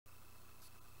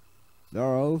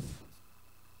Thereof,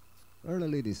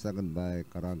 early the second by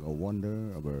Karaga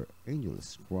Wonder over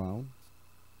Angel's Crown.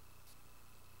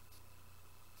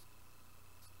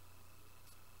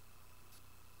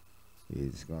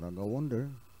 It's Karaga Wonder.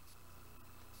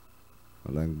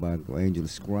 Along back to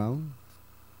Angel's Crown.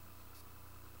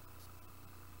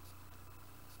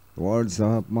 Towards the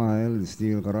half mile, it's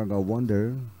still Karaga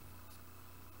Wonder.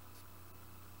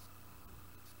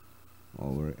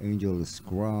 Over Angel's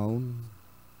Crown.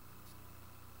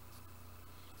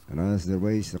 And as they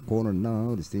raise the corner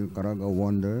now, it's still Karaga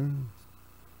Wonder.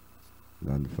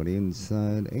 Then for the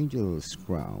inside, Angel's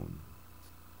Crown.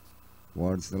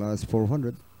 Towards the last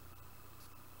 400,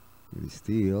 it's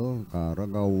still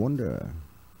Karaga Wonder.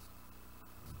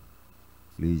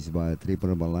 Leads by 3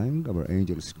 length over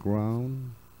Angel's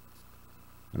Crown.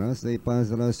 And as they pass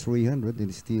the last 300,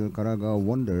 it's still Karaga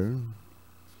Wonder.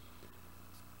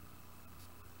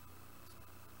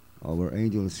 Over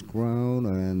Angel's Crown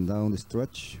and down the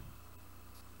stretch.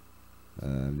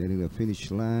 Then in the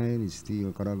finish line is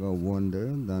still Karaga Wonder.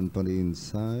 Then to the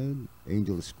inside,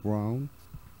 Angel's Crown.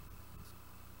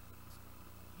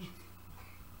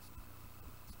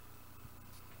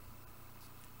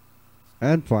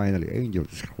 And finally,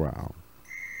 Angel's Crown.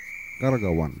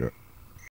 Karaga Wonder.